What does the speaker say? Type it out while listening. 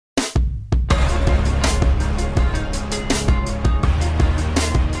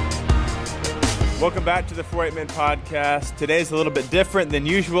Welcome back to the 48 Men Podcast. Today's a little bit different than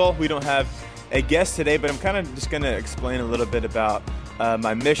usual. We don't have a guest today, but I'm kind of just going to explain a little bit about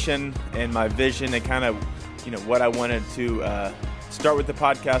my mission and my vision and kind of, what I wanted to start with the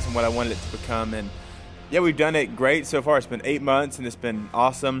podcast and what I wanted it to become. And yeah, we've done it great so far. It's been 8 months and it's been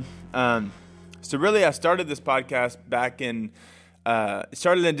awesome. So really, I started this podcast back in, it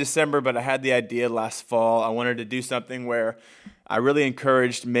started in December, but I had the idea last fall. I wanted to do something where I really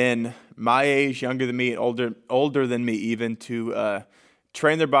encouraged men my age, younger than me, older than me even, to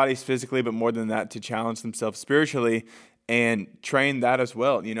train their bodies physically, but more than that, to challenge themselves spiritually and train that as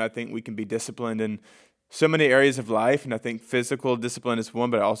well. I think we can be disciplined in so many areas of life, and I think physical discipline is one,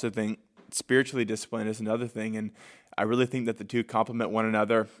 but I also think spiritually disciplined is another thing, and I really think that the two complement one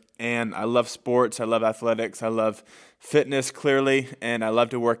another. And I love sports, I love athletics, I love fitness clearly, and I love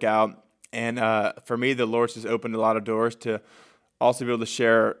to work out. And for me, the Lord's just opened a lot of doors to also be able to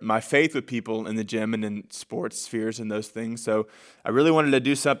share my faith with people in the gym and in sports spheres and those things. So I really wanted to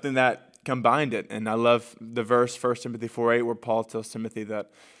do something that combined it. And I love the verse, 1 Timothy 4:8, where Paul tells Timothy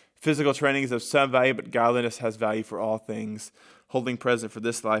that physical training is of some value, but godliness has value for all things, holding present for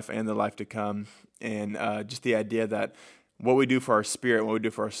this life and the life to come. And just the idea that what we do for our spirit, what we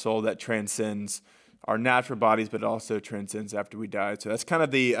do for our soul, that transcends our natural bodies, but also transcends after we die. So that's kind of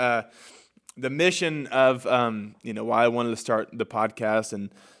the mission of, why I wanted to start the podcast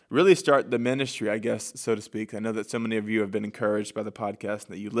and really start the ministry, I guess, so to speak. I know that so many of you have been encouraged by the podcast and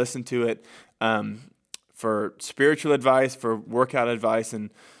that you listen to it for spiritual advice, for workout advice, and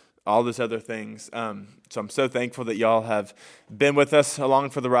all those other things. So I'm so thankful that y'all have been with us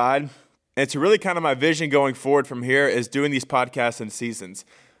along for the ride. And it's really kind of my vision going forward from here is doing these podcasts in seasons.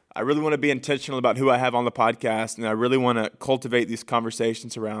 I really want to be intentional about who I have on the podcast, and I really want to cultivate these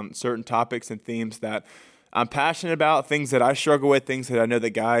conversations around certain topics and themes that I'm passionate about, things that I struggle with, things that I know that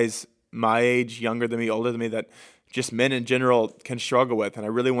guys my age, younger than me, older than me, that just men in general can struggle with. And I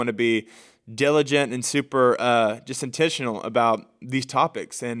really want to be diligent and super just intentional about these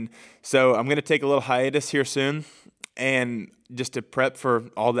topics. And so I'm going to take a little hiatus here soon and just to prep for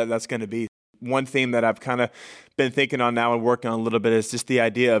all that's going to be. One theme that I've kind of been thinking on now and working on a little bit is just the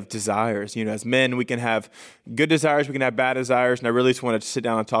idea of desires. As men, we can have good desires, we can have bad desires, and I really just want to sit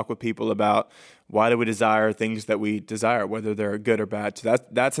down and talk with people about why do we desire things that we desire, whether they're good or bad. So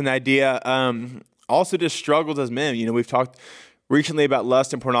that's an idea. Also, just struggles as men. We've talked recently about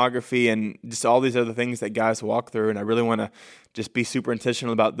lust and pornography and just all these other things that guys walk through, and I really want to just be super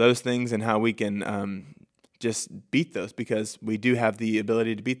intentional about those things and how we can just beat those, because we do have the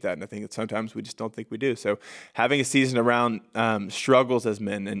ability to beat that. And I think that sometimes we just don't think we do. So having a season around struggles as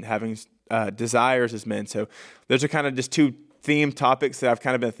men and having desires as men. So those are kind of just two theme topics that I've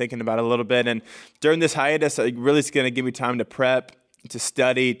kind of been thinking about a little bit. And during this hiatus, it really is going to give me time to prep, to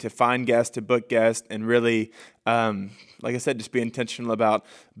study, to find guests, to book guests, and really, like I said, just be intentional about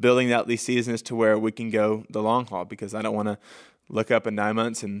building out these seasons to where we can go the long haul, because I don't want to look up in 9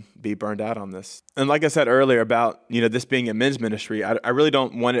 months and be burned out on this. And like I said earlier about, this being a men's ministry, I really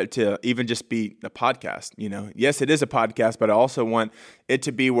don't want it to even just be a podcast. Yes, it is a podcast, but I also want it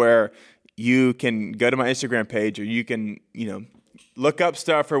to be where you can go to my Instagram page or you can, look up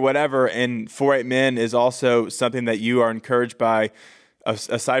stuff or whatever. And 48 Men is also something that you are encouraged by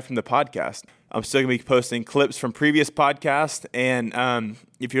aside from the podcast. I'm still going to be posting clips from previous podcasts. And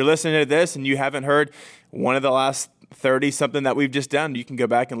if you're listening to this and you haven't heard one of the last 30 something that we've just done, you can go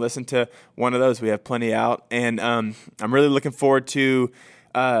back and listen to one of those. We have plenty out, and I'm really looking forward to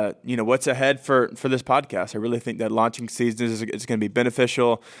what's ahead for this podcast. I really think that launching seasons is going to be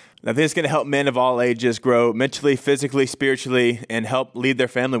beneficial. I think it's going to help men of all ages grow mentally, physically, spiritually, and help lead their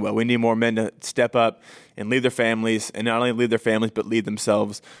family well. We need more men to step up and lead their families, and not only lead their families, but lead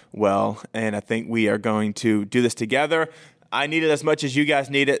themselves well. And I think we are going to do this together. I need it as much as you guys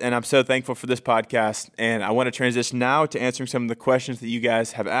need it, and I'm so thankful for this podcast. And I want to transition now to answering some of the questions that you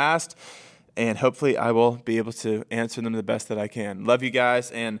guys have asked, and hopefully I will be able to answer them the best that I can. Love you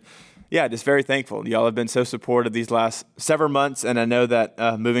guys, and yeah, just very thankful. Y'all have been so supportive these last several months, and I know that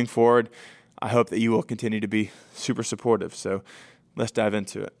moving forward, I hope that you will continue to be super supportive. So let's dive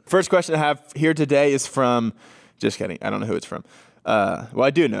into it. First question I have here today is from, just kidding, I don't know who it's from. Well,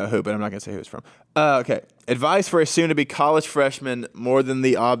 I do know who, but I'm not going to say who it's from. Okay. Advice for a soon-to-be college freshman, more than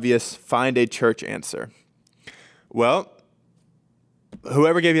the obvious, find a church answer. Well,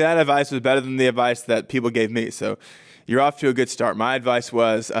 whoever gave you that advice was better than the advice that people gave me, so you're off to a good start. My advice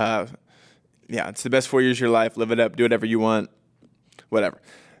was, it's the best 4 years of your life. Live it up. Do whatever you want. Whatever.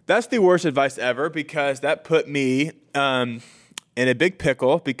 That's the worst advice ever, because that put me in a big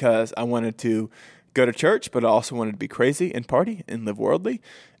pickle, because I wanted to go to church, but I also wanted to be crazy and party and live worldly.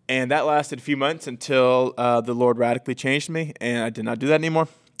 And that lasted a few months until the Lord radically changed me, and I did not do that anymore.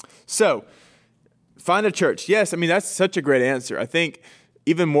 So, find a church. Yes, I mean, that's such a great answer. I think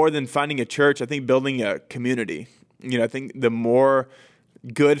even more than finding a church, I think building a community. I think the more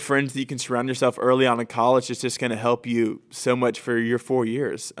good friends that you can surround yourself early on in college is just going to help you so much for your 4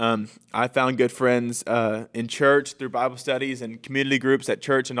 years. I found good friends in church through Bible studies and community groups at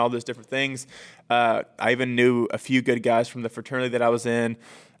church and all those different things. I even knew a few good guys from the fraternity that I was in.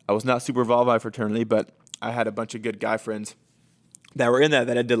 I was not super involved in my fraternity, but I had a bunch of good guy friends that were in that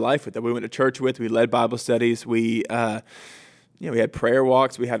I did life with, that we went to church with. We led Bible studies. We had prayer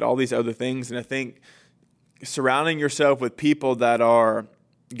walks. We had all these other things. And I think surrounding yourself with people that are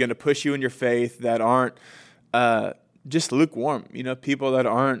going to push you in your faith, that aren't just lukewarm, people that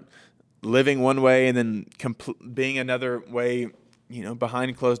aren't living one way and then being another way,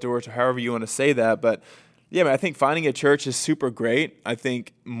 behind closed doors, or however you want to say that. But yeah, I think finding a church is super great. I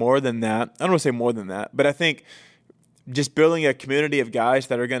think more than that, I don't want to say more than that, but I think just building a community of guys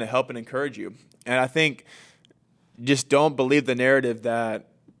that are going to help and encourage you. And I think just don't believe the narrative that,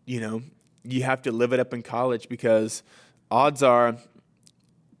 you have to live it up in college, because odds are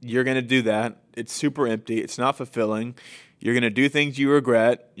you're going to do that. It's super empty. It's not fulfilling. You're going to do things you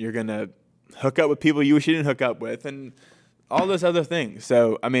regret. You're going to hook up with people you wish you didn't hook up with, and all those other things.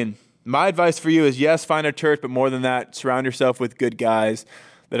 So, my advice for you is, yes, find a church, but more than that, surround yourself with good guys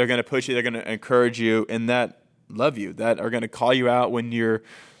that are going to push you, they're going to encourage you, and that love you, that are going to call you out when you're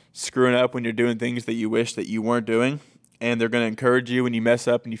screwing up, when you're doing things that you wish that you weren't doing, and they're going to encourage you when you mess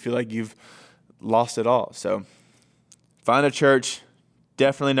up and you feel like you've lost it all. So find a church,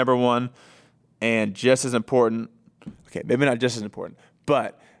 definitely number one, and just as important, okay, maybe not just as important,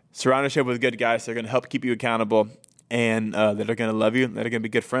 but surround yourself with good guys that are going to help keep you accountable, and that are going to love you, that are going to be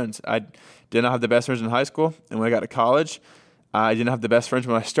good friends. I did not have the best friends in high school, and when I got to college, I didn't have the best friends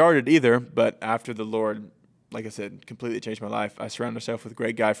when I started either, but after the Lord, like I said, completely changed my life, I surround myself with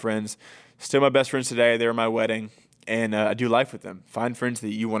great guy friends. Still my best friends today. They were my wedding, and I do life with them. Find friends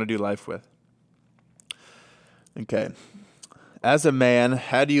that you want to do life with. Okay. As a man,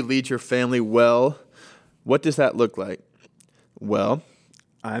 how do you lead your family well? What does that look like? Well,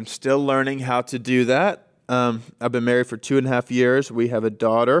 I'm still learning how to do that. I've been married for 2.5 years. We have a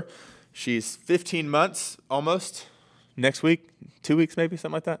daughter. She's 15 months almost. Next week, 2 weeks maybe,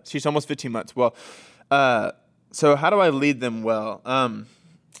 something like that. She's almost 15 months. Well, so how do I lead them well?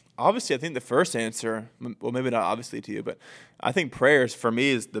 Obviously, I think the first answer, well, maybe not obviously to you, but I think prayers for me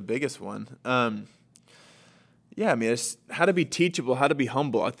is the biggest one. It's how to be teachable, how to be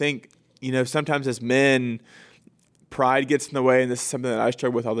humble. I think, sometimes as men, pride gets in the way, and this is something that I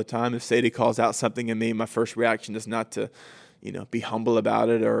struggle with all the time. If Sadie calls out something in me, my first reaction is not to, be humble about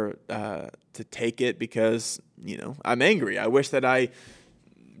it, or to take it because, I'm angry. I wish that I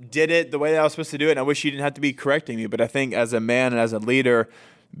did it the way that I was supposed to do it, and I wish you didn't have to be correcting me. But I think as a man and as a leader,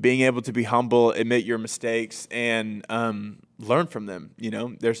 being able to be humble, admit your mistakes, and learn from them.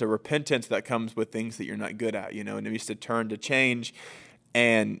 There's a repentance that comes with things that you're not good at, and it needs to turn to change,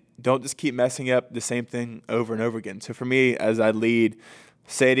 and don't just keep messing up the same thing over and over again. So for me, as I lead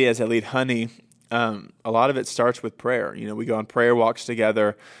Sadie, as I lead Honey, a lot of it starts with prayer. We go on prayer walks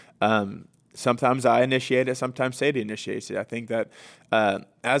together. Sometimes I initiate it, sometimes Sadie initiates it. I think that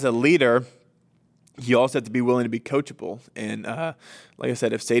as a leader, you also have to be willing to be coachable. And like I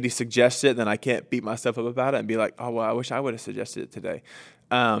said, if Sadie suggests it, then I can't beat myself up about it and be like, oh, well, I wish I would have suggested it today.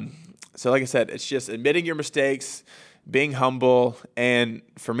 So like I said, it's just admitting your mistakes, being humble, and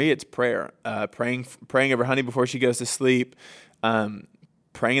for me, it's prayer. Praying over Honey before she goes to sleep,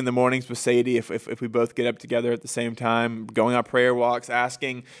 praying in the mornings with Sadie if we both get up together at the same time, going on prayer walks,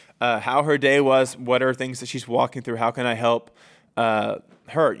 asking how her day was, what are things that she's walking through, how can I help her?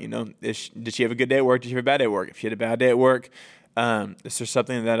 Did she have a good day at work? Did she have a bad day at work? If she had a bad day at work, is there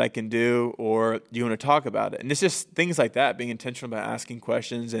something that I can do, or do you want to talk about it? And it's just things like that, being intentional about asking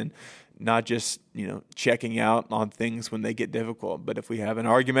questions and not just, checking out on things when they get difficult. But if we have an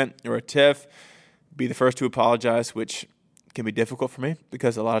argument or a tiff, be the first to apologize, which can be difficult for me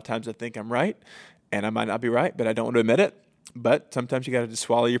because a lot of times I think I'm right and I might not be right, but I don't want to admit it. But sometimes you got to just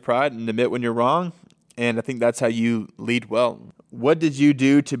swallow your pride and admit when you're wrong. And I think that's how you lead well. What did you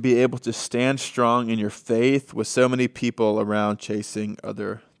do to be able to stand strong in your faith with so many people around chasing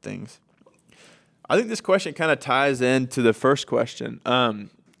other things? I think this question kind of ties into the first question.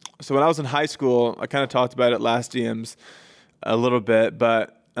 So when I was in high school, I kind of talked about it last DMs a little bit,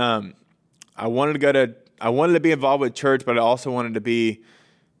 but I wanted to be involved with church, but I also wanted to be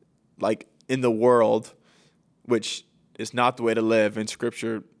like in the world, which is not the way to live. And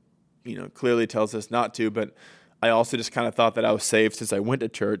Scripture, clearly tells us not to. But I also just kind of thought that I was saved since I went to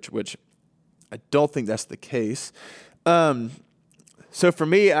church, which I don't think that's the case. So for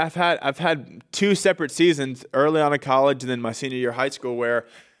me, I've had two separate seasons early on in college and then my senior year of high school where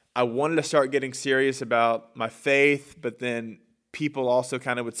I wanted to start getting serious about my faith, but then people also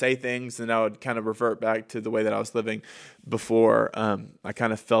kind of would say things and I would kind of revert back to the way that I was living before. I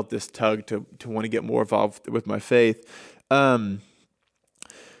kind of felt this tug to want to get more involved with my faith. But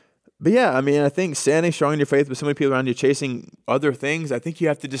yeah, I mean, I think standing strong in your faith with so many people around you chasing other things, I think you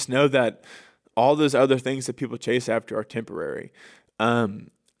have to just know that all those other things that people chase after are temporary.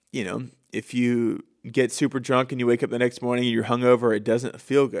 If you get super drunk and you wake up the next morning and you're hungover, it doesn't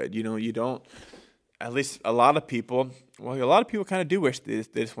feel good. You don't, at least a lot of people kind of do wish they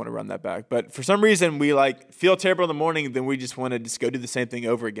just want to run that back. But for some reason, we feel terrible in the morning, and then we just want to just go do the same thing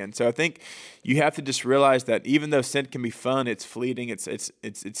over again. So I think you have to just realize that even though sin can be fun, it's fleeting,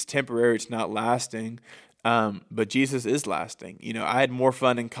 it's temporary, it's not lasting. But Jesus is lasting. I had more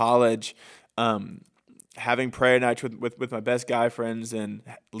fun in college, having prayer nights with my best guy friends and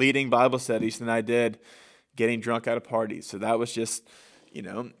leading Bible studies than I did getting drunk at a party. So that was just,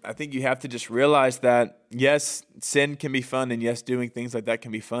 I think you have to just realize that, yes, sin can be fun, and yes, doing things like that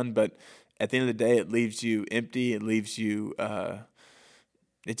can be fun, but at the end of the day, it leaves you empty. It leaves you,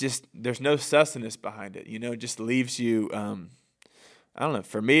 there's no sustenance behind it, it just leaves you, I don't know,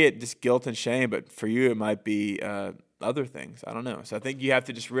 for me, it just guilt and shame, but for you, it might be other things. I don't know. So I think you have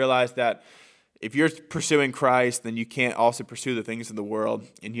to just realize that if you're pursuing Christ, then you can't also pursue the things of the world.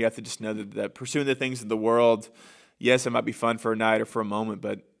 And you have to just know that pursuing the things of the world, yes, it might be fun for a night or for a moment,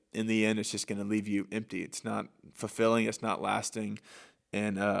 but in the end, it's just going to leave you empty. It's not fulfilling. It's not lasting.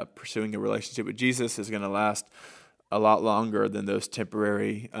 And pursuing a relationship with Jesus is going to last a lot longer than those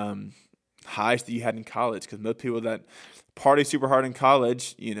temporary highs that you had in college. Because most people that party super hard in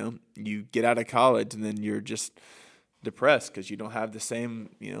college, you get out of college and then you're just depressed because you don't have the same,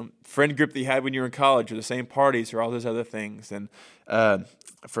 friend group that you had when you were in college, or the same parties, or all those other things. And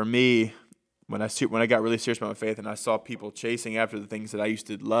for me, when I got really serious about my faith and I saw people chasing after the things that I used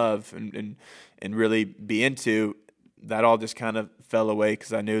to love and really be into, that all just kind of fell away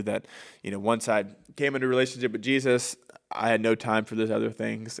because I knew that, once I came into a relationship with Jesus, I had no time for those other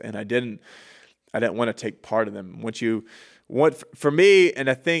things, and I didn't want to take part in them. For me, and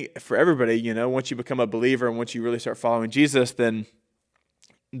I think for everybody, once you become a believer and once you really start following Jesus, then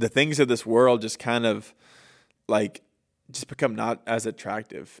the things of this world just kind of just become not as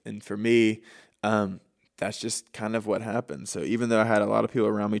attractive. And for me, that's just kind of what happened. So even though I had a lot of people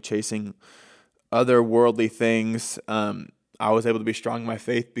around me chasing other worldly things, I was able to be strong in my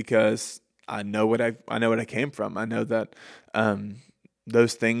faith because I know what I came from. I know that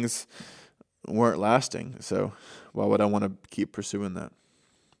those things weren't lasting. So why would I want to keep pursuing that?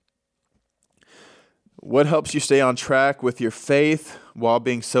 What helps you stay on track with your faith while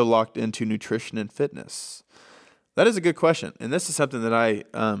being so locked into nutrition and fitness? That is a good question. And this is something that I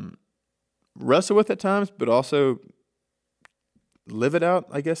wrestle with at times, but also live it out,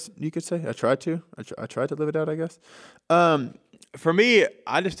 I guess you could say. I try to live it out, I guess. For me,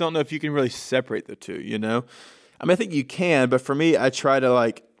 I just don't know if you can really separate the two, I mean, I think you can, but for me, I try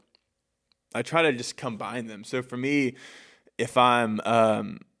to just combine them. So for me, if I'm,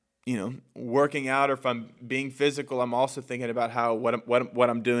 working out or if I'm being physical, I'm also thinking about how what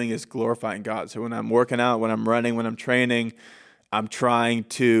I'm doing is glorifying God. So when I'm working out, when I'm running, when I'm training, I'm trying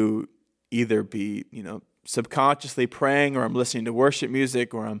to either be, subconsciously praying, or I'm listening to worship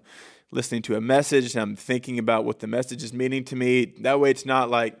music, or I'm listening to a message and I'm thinking about what the message is meaning to me. That way it's not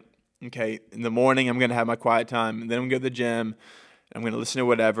like, okay, in the morning I'm going to have my quiet time, and then I'm going to go to the gym, I'm going to listen to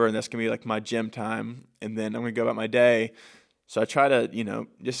whatever, and that's going to be like my gym time, and then I'm going to go about my day. So I try to,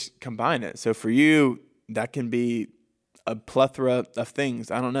 just combine it. So for you, that can be a plethora of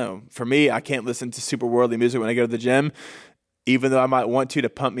things. I don't know. For me, I can't listen to super worldly music when I go to the gym, even though I might want to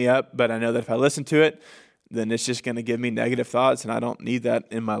pump me up, but I know that if I listen to it, then it's just going to give me negative thoughts, and I don't need that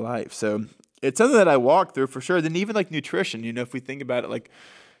in my life. So it's something that I walk through for sure. Then even like nutrition, if we think about it,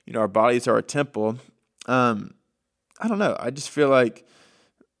 our bodies are a temple. I don't know. I just feel like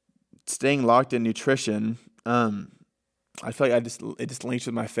staying locked in nutrition, I feel like it just links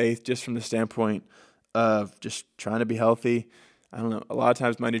with my faith just from the standpoint of just trying to be healthy. I don't know. A lot of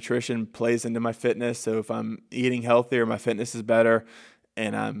times my nutrition plays into my fitness. So if I'm eating healthier, my fitness is better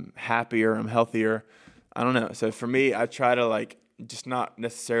and I'm happier, I'm healthier. I don't know. So for me, I try to just not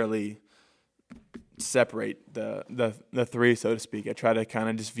necessarily separate the three, so to speak. I try to kind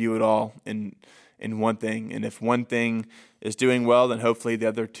of just view it all in one thing. And if one thing is doing well, then hopefully the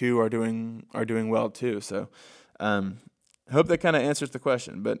other two are doing well too. So I hope that kind of answers the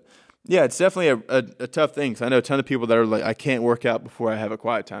question. But yeah, it's definitely a tough thing. 'Cause I know a ton of people that are like, I can't work out before I have a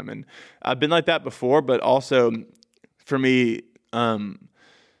quiet time. And I've been like that before, but also for me,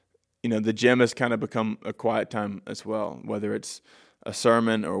 the gym has kind of become a quiet time as well, whether it's a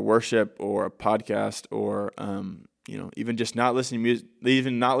sermon or worship or a podcast or, even just not listening to music,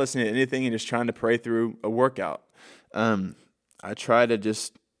 even not listening to anything and just trying to pray through a workout. I try to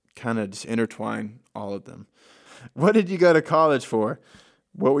just kind of just intertwine all of them. What did you go to college for?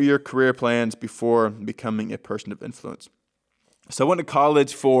 What were your career plans before becoming a person of influence? So I went to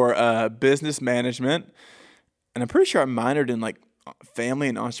college for business management, and I'm pretty sure I minored in like family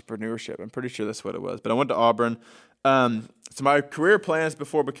and entrepreneurship. I'm pretty sure that's what it was. But I went to Auburn. So my career plans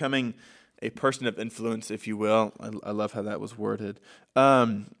before becoming a person of influence, if you will, I love how that was worded.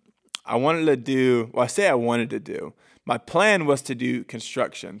 I wanted to do. My plan was to do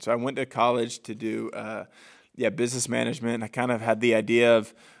construction. So I went to college to do business management. I kind of had the idea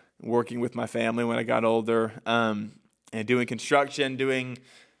of working with my family when I got older, and doing construction, doing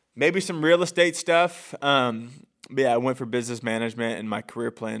maybe some real estate stuff. But yeah, I went for business management, and my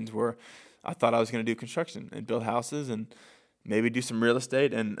career plans were, I thought I was going to do construction and build houses and maybe do some real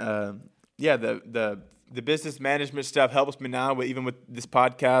estate. And the business management stuff helps me now, even with this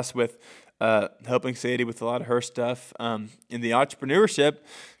podcast, with helping Sadie with a lot of her stuff. In the entrepreneurship,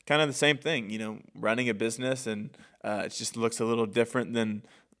 kind of the same thing, running a business, and it just looks a little different than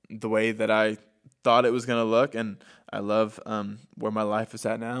the way that I thought it was going to look. And I love where my life is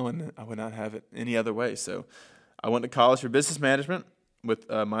at now, and I would not have it any other way. So I went to college for business management with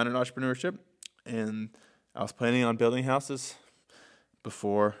a minor in entrepreneurship, and I was planning on building houses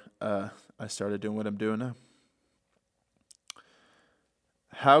before I started doing what I'm doing now.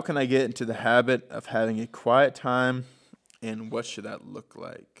 How can I get into the habit of having a quiet time, and what should that look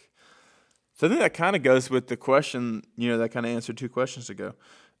like? So I think that kind of goes with the question, that kind of answered 2 questions ago.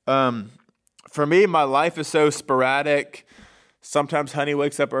 For me, my life is so sporadic. Sometimes Honey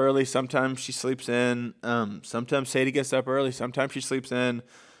wakes up early. Sometimes she sleeps in. Sometimes Sadie gets up early. Sometimes she sleeps in.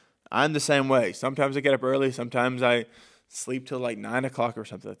 I'm the same way. Sometimes I get up early. Sometimes I sleep till like 9 o'clock or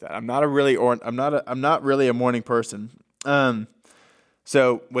something like that. I'm not really a morning person.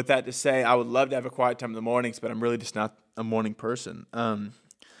 So with that to say, I would love to have a quiet time in the mornings, but I'm really just not a morning person.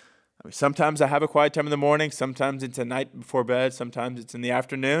 Sometimes I have a quiet time in the morning. Sometimes it's at night before bed. Sometimes it's in the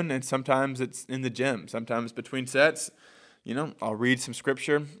afternoon, and sometimes it's in the gym. Sometimes between sets, I'll read some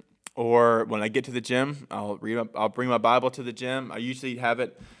scripture, or when I get to the gym, I'll bring my Bible to the gym. I usually have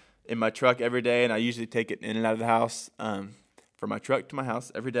it in my truck every day, and I usually take it in and out of the house, from my truck to my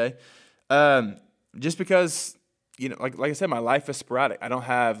house every day. Just because, like I said, my life is sporadic. I don't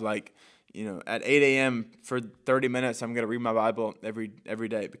have at 8 a.m. for 30 minutes, I'm going to read my Bible every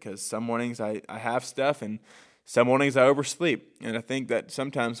day, because some mornings I have stuff, and some mornings I oversleep. And I think that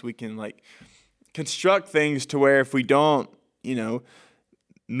sometimes we can construct things to where if we don't,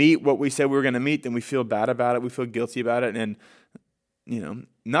 meet what we said we were going to meet, then we feel bad about it. We feel guilty about it. And,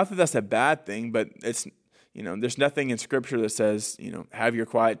 not that that's a bad thing, but it's, there's nothing in Scripture that says, have your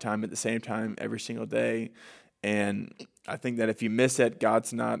quiet time at the same time every single day. And I think that if you miss it,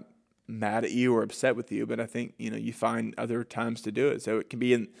 God's not mad at you or upset with you, but I think, you find other times to do it. So it can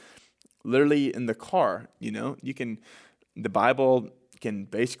be literally in the car, the Bible can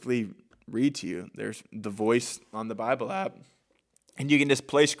basically read to you. There's the voice on the Bible app, and you can just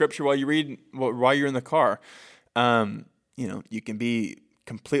play scripture while you're in the car. You can be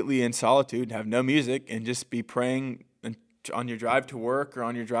completely in solitude, have no music, and just be praying on your drive to work or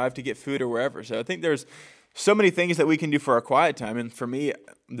on your drive to get food or wherever. So I think there's so many things that we can do for our quiet time. And for me,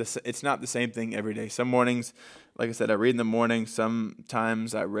 it's not the same thing every day. Some mornings, like I said, I read in the morning.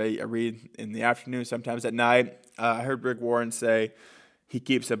 Sometimes I read in the afternoon, sometimes at night. I heard Rick Warren say he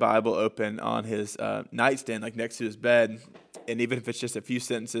keeps a Bible open on his nightstand, like next to his bed. And even if it's just a few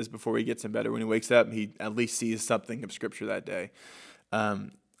sentences before he gets in bed or when he wakes up, he at least sees something of Scripture that day.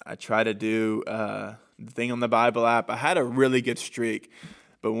 I try to do the thing on the Bible app. I had a really good streak,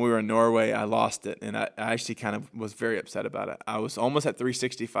 but when we were in Norway, I lost it, and I actually kind of was very upset about it. I was almost at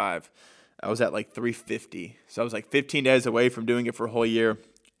 365. I was at 350. So I was 15 days away from doing it for a whole year,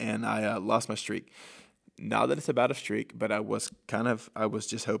 and I lost my streak. Not that it's about a streak, but I was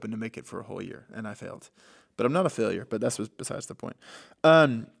just hoping to make it for a whole year, and I failed. But I'm not a failure, but that's besides the point.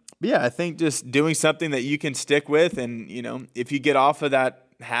 But yeah, I think just doing something that you can stick with, and, if you get off of that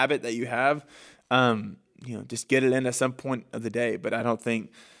habit that you have, just get it in at some point of the day. But I don't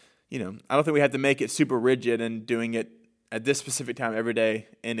think we have to make it super rigid and doing it at this specific time every day.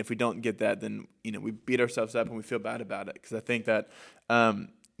 And if we don't get that, then, we beat ourselves up and we feel bad about it. Because I think that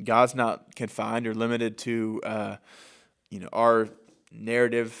God's not confined or limited to our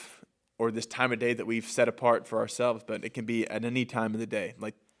narrative or this time of day that we've set apart for ourselves, but it can be at any time of the day.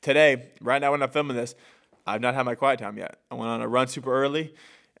 Like today, right now when I'm filming this, I've not had my quiet time yet. I went on a run super early,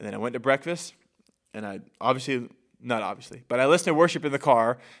 and then I went to breakfast, and I listened to worship in the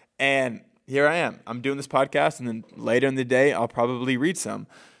car, and here I am. I'm doing this podcast, and then later in the day, I'll probably read some,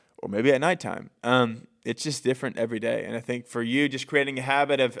 or maybe at nighttime. It's just different every day. And I think for you, just creating a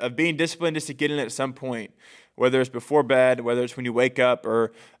habit of being disciplined just to get in at some point, whether it's before bed, whether it's when you wake up,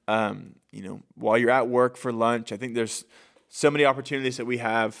 or while you're at work for lunch. I think there's so many opportunities that we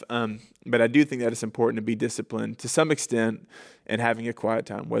have, but I do think that it's important to be disciplined to some extent and having a quiet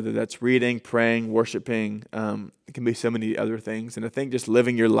time, whether that's reading, praying, worshiping. It can be so many other things. And I think just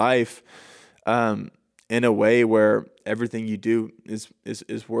living your life in a way where everything you do is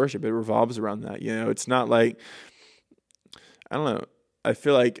worship. It revolves around that. It's not like, I don't know, I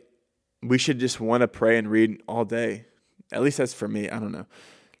feel like we should just want to pray and read all day. At least that's for me. I don't know.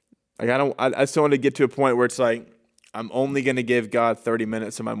 Like I just don't want to get to a point where it's like, I'm only going to give God 30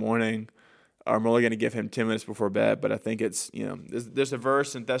 minutes in my morning, or I'm only going to give him 10 minutes before bed. But I think it's, there's a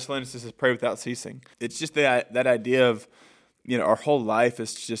verse in Thessalonians that says pray without ceasing. It's just that idea of, our whole life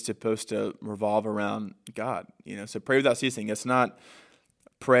is just supposed to revolve around God, so pray without ceasing. It's not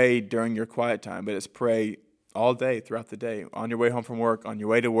pray during your quiet time, but it's pray all day throughout the day, on your way home from work, on your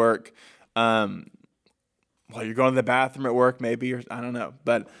way to work, while you're going to the bathroom at work, maybe, or I don't know.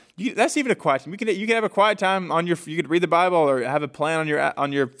 But that's even a quiet time. You can have a quiet time you could read the Bible or have a plan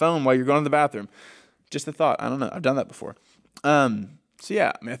on your phone while you're going to the bathroom. Just a thought. I don't know. I've done that before. So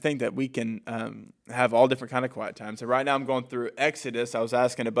yeah, I think that we can have all different kind of quiet times. So right now I'm going through Exodus. I was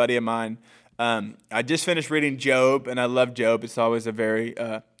asking a buddy of mine. I just finished reading Job, and I love Job. It's always a very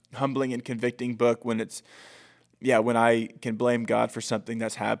humbling and convicting book when I can blame God for something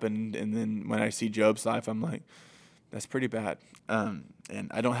that's happened, and then when I see Job's life, I'm like, that's pretty bad. And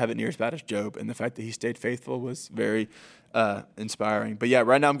I don't have it near as bad as Job, and the fact that he stayed faithful was very inspiring. But yeah,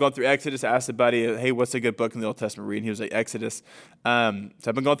 right now I'm going through Exodus. I asked a buddy, hey, what's a good book in the Old Testament read? And he was like, Exodus. So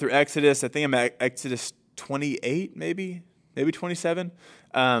I've been going through Exodus. I think I'm at Exodus 28, maybe 27.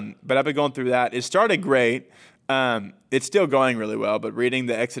 But I've been going through that. It started great. It's still going really well, but reading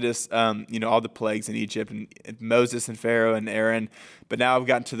the Exodus, all the plagues in Egypt and Moses and Pharaoh and Aaron. But now I've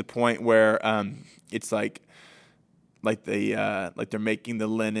gotten to the point where it's like they're making the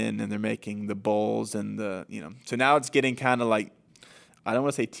linen and they're making the bowls and so now it's getting kind of like, I don't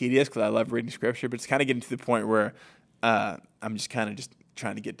want to say tedious because I love reading scripture, but it's kind of getting to the point where I'm just kind of just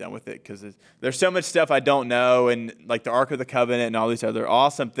trying to get done with it because there's so much stuff I don't know, and like the Ark of the Covenant and all these other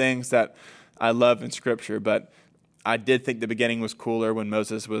awesome things that I love in scripture. But I did think the beginning was cooler when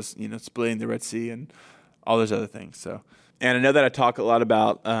Moses was, splitting the Red Sea and all those other things. So, and I know that I talk a lot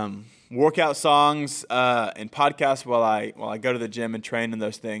about workout songs and podcasts while I go to the gym and train in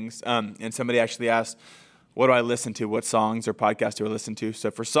those things. And somebody actually asked, what do I listen to? What songs or podcasts do I listen to?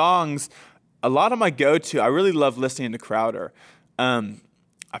 So for songs, a lot of my go-to, I really love listening to Crowder.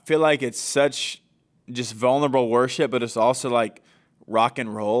 I feel like it's such just vulnerable worship, but it's also like rock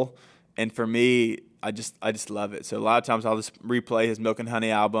and roll. And for me, I just love it. So a lot of times I'll just replay his Milk and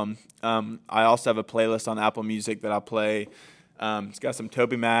Honey album. I also have a playlist on Apple Music that I'll play. It's got some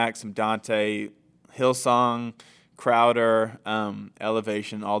Toby Mac, some Dante, Hillsong, Crowder,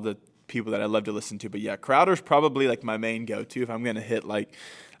 Elevation, all the people that I love to listen to. But yeah, Crowder's probably like my main go-to. If I'm going to hit like,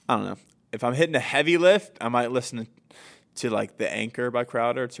 I don't know, if I'm hitting a heavy lift, I might listen to like The Anchor by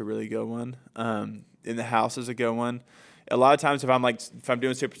Crowder. It's a really good one. In the House is a good one. A lot of times if I'm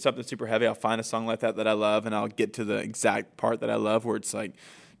doing something super heavy, I'll find a song like that I love, and I'll get to the exact part that I love where it's like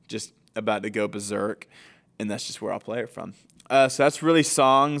just about to go berserk, and that's just where I'll play it from. So that's really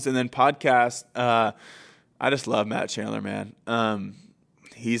songs. And then podcasts, I just love Matt Chandler, man.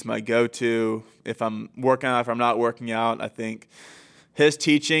 He's my go-to. If I'm working out, if I'm not working out, I think his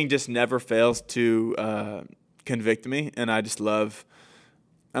teaching just never fails to convict me, and I just love.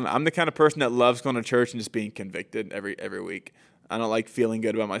 I'm the kind of person that loves going to church and just being convicted every week. I don't like feeling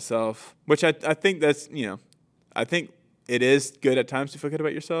good about myself, which I think that's, I think it is good at times to feel good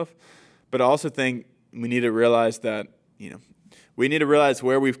about yourself, but I also think we need to realize that, we need to realize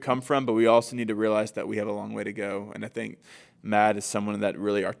where we've come from, but we also need to realize that we have a long way to go. And I think Matt is someone that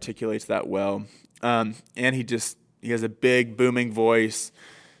really articulates that well. And he has a big booming voice.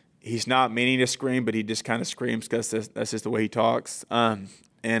 He's not meaning to scream, but he just kind of screams because that's just the way he talks.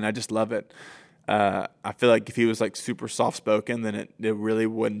 And I just love it. I feel like if he was like super soft-spoken, then it really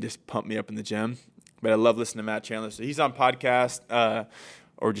wouldn't just pump me up in the gym. But I love listening to Matt Chandler. So he's on podcast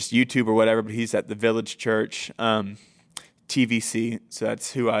or just YouTube or whatever, but he's at the Village Church, TVC. So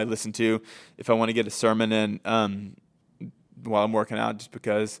that's who I listen to if I want to get a sermon in. while I'm working out, just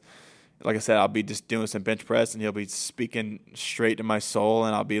because, like I said, I'll be just doing some bench press and he'll be speaking straight to my soul,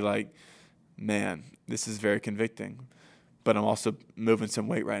 and I'll be like, man, this is very convicting. But I'm also moving some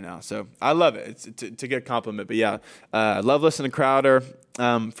weight right now. So I love it. It's to get a compliment. But yeah, I love listening to Crowder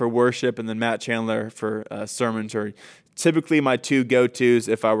for worship, and then Matt Chandler for sermons are typically my two go-tos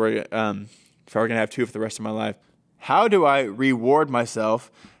if I were going to have two for the rest of my life. How do I reward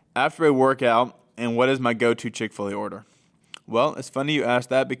myself after a workout, and what is my go-to Chick-fil-A order? Well, it's funny you asked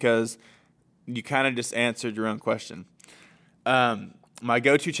that because you kind of just answered your own question. My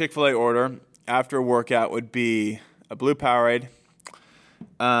go-to Chick-fil-A order after a workout would be a blue Powerade.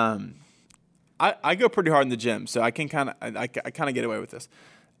 I go pretty hard in the gym, so I can kind of get away with this.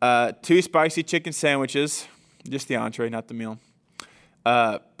 2 spicy chicken sandwiches, just the entree, not the meal.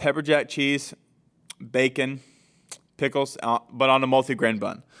 Pepper jack cheese, bacon, pickles, but on a multi-grain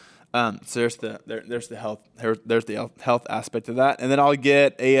bun. So there's the health aspect of that, and then I'll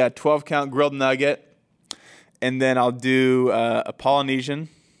get a 12-count grilled nugget, and then I'll do a Polynesian.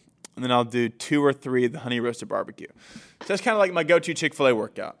 And then I'll do 2 or 3 of the honey roasted barbecue. So that's kind of like my go-to Chick-fil-A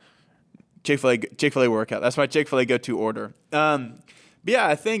workout. Chick-fil-A workout. That's my Chick-fil-A go-to order. But yeah,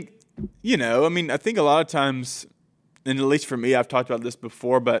 I think, I think a lot of times, and at least for me, I've talked about this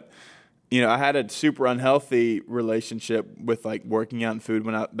before, but, I had a super unhealthy relationship with like working out and food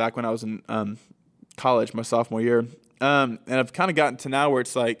back when I was in college, my sophomore year. And I've kind of gotten to now where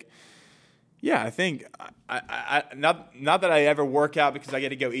it's like, yeah, I think I not that I ever work out because I get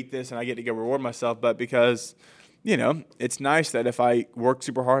to go eat this and I get to go reward myself, but because, it's nice that if I work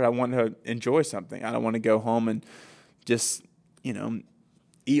super hard, I want to enjoy something. I don't want to go home and just,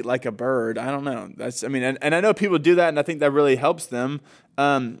 eat like a bird. I don't know. And I know people do that, and I think that really helps them.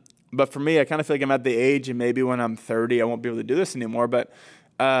 But for me, I kind of feel like I'm at the age, and maybe when I'm 30, I won't be able to do this anymore. But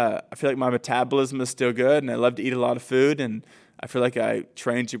I feel like my metabolism is still good, and I love to eat a lot of food, and I feel like I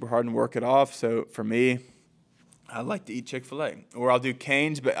train super hard and work it off. So for me, I like to eat Chick-fil-A. Or I'll do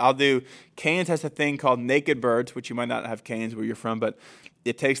Cane's, but Cane's has a thing called Naked Birds, which you might not have Cane's where you're from, but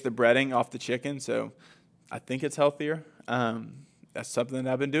it takes the breading off the chicken. So I think it's healthier. That's something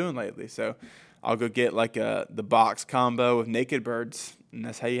that I've been doing lately. So I'll go get like the box combo of Naked Birds, and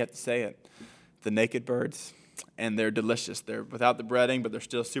that's how you have to say it. The Naked Birds. And they're delicious. They're without the breading, but they're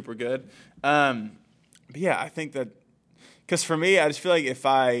still super good. But yeah, I think that, because for me, I just feel like if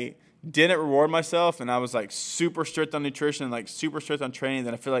I didn't reward myself and I was like super strict on nutrition and like super strict on training,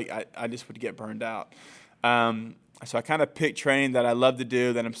 then I feel like I just would get burned out. So I kind of pick training that I love to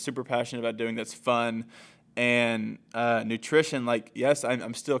do, that I'm super passionate about doing, that's fun. And nutrition, like, yes,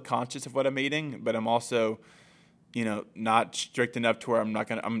 I'm still conscious of what I'm eating, but I'm also, not strict enough to where I'm not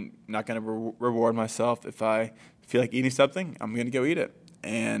gonna reward myself. If I feel like eating something, I'm gonna go eat it.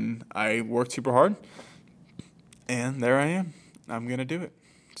 And I worked super hard. And there I am. I'm going to do it.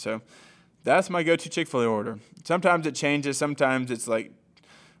 So that's my go-to Chick-fil-A order. Sometimes it changes. Sometimes it's like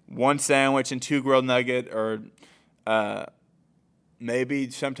 1 sandwich and 2 grilled nugget, or maybe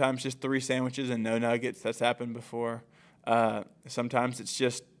sometimes just 3 sandwiches and no nuggets. That's happened before. Sometimes it's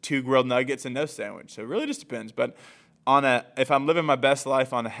just 2 grilled nuggets and no sandwich. So it really just depends. But if I'm living my best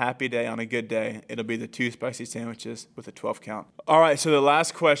life on a happy day, on a good day, it'll be the 2 spicy sandwiches with a 12 count. All right, so the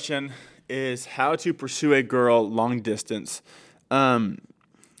last question is how to pursue a girl long distance.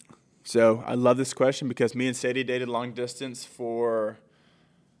 So I love this question because me and Sadie dated long distance for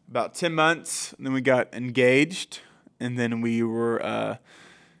about 10 months. And then we got engaged, and then we were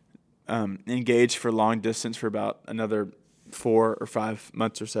engaged for long distance for about another 4 or 5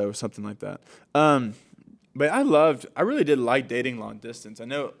 months or so, something like that. But I really did like dating long distance. I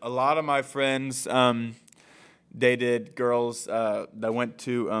know a lot of my friends dated girls that went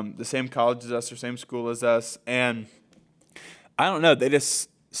to the same college as us or same school as us. And I don't know, they just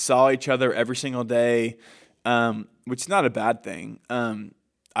saw each other every single day, which is not a bad thing.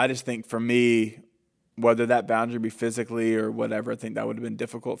 I just think for me, whether that boundary be physically or whatever, I think that would have been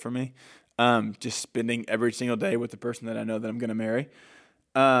difficult for me. Just spending every single day with the person that I know that I'm going to marry,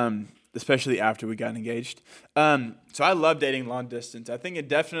 especially after we got engaged. So I love dating long distance. I think it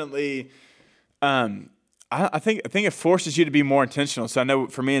definitely, I think it forces you to be more intentional. So I know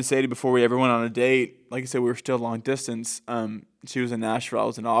for me and Sadie, before we ever went on a date, like I said, we were still long distance. She was in Nashville, I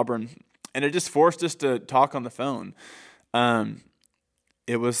was in Auburn, and it just forced us to talk on the phone.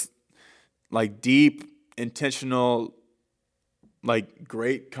 It was like deep, intentional, like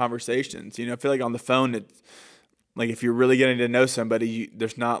great conversations. I feel like on the phone, it's like if you're really getting to know somebody,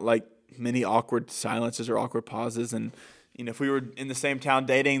 there's not like many awkward silences or awkward pauses, and if we were in the same town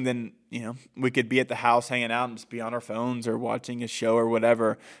dating, then, we could be at the house hanging out and just be on our phones or watching a show or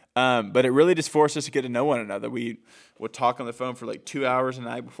whatever. But it really just forced us to get to know one another. We would talk on the phone for like 2 hours a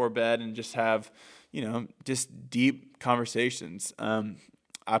night before bed and just have, just deep conversations.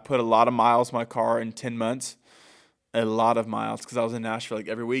 I put a lot of miles in my car in 10 months, a lot of miles, because I was in Nashville like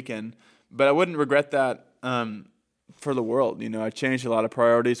every weekend. But I wouldn't regret that for the world. I changed a lot of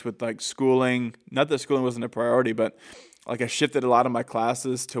priorities with like schooling. Not that schooling wasn't a priority, but like I shifted a lot of my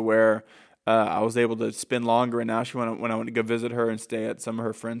classes to where I was able to spend longer in Nashville when I went to go visit her and stay at some of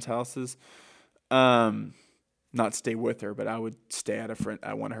her friends' houses. Not stay with her, but I would stay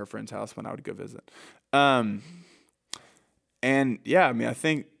at one of her friends' house when I would go visit. And yeah, I mean, I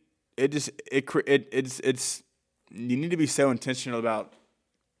think it's you need to be so intentional about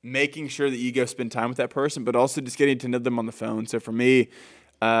making sure that you go spend time with that person, but also just getting to know them on the phone. So for me,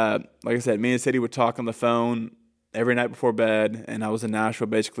 like I said, me and Sadie would talk on the phone every night before bed, and I was in Nashville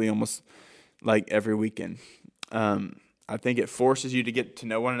basically almost like every weekend. I think it forces you to get to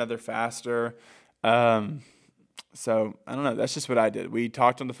know one another faster. So I don't know. That's just what I did. We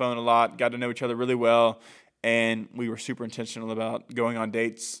talked on the phone a lot, got to know each other really well, and we were super intentional about going on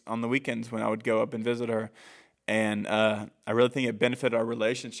dates on the weekends when I would go up and visit her. And I really think it benefited our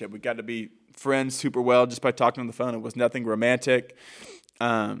relationship. We got to be friends super well just by talking on the phone. It was nothing romantic.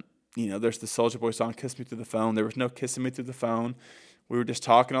 There's the Soulja Boy song, Kiss Me Through the Phone. There was no kissing me through the phone. We were just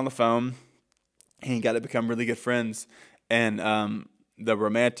talking on the phone, and got to become really good friends. And the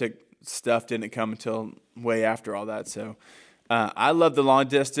romantic stuff didn't come until way after all that. So I love the long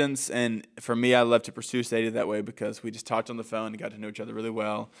distance, and for me, I love to pursue Sadie that way because we just talked on the phone and got to know each other really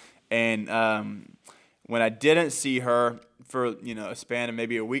well. And when I didn't see her for a span of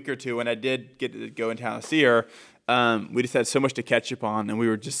maybe a week or two, when I did get to go in town and see her, we just had so much to catch up on, and we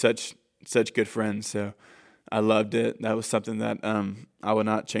were just such good friends. So I loved it. That was something that I would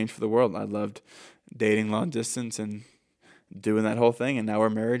not change for the world. I loved dating long distance and doing that whole thing, and now we're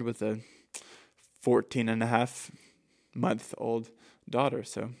married with a 14-and-a-half-month-old daughter.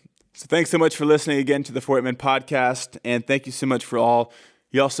 So thanks so much for listening again to the 4 Men podcast, and thank you so much for all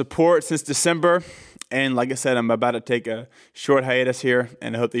y'all support since December. And like I said, I'm about to take a short hiatus here,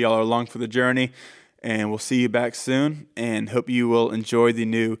 and I hope that y'all are along for the journey. And we'll see you back soon, and hope you will enjoy the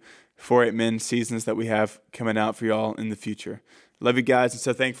new 4 Men seasons that we have coming out for y'all in the future. Love you guys, and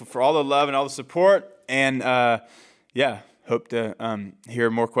so thankful for all the love and all the support. And hope to hear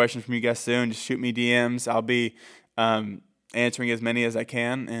more questions from you guys soon. Just shoot me DMs. I'll be answering as many as I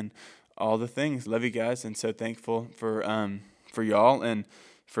can, and all the things. Love you guys, and so thankful for y'all and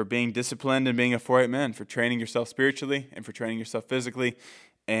for being disciplined and being a 4 Men, for training yourself spiritually and for training yourself physically.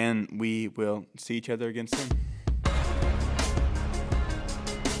 And we will see each other again soon.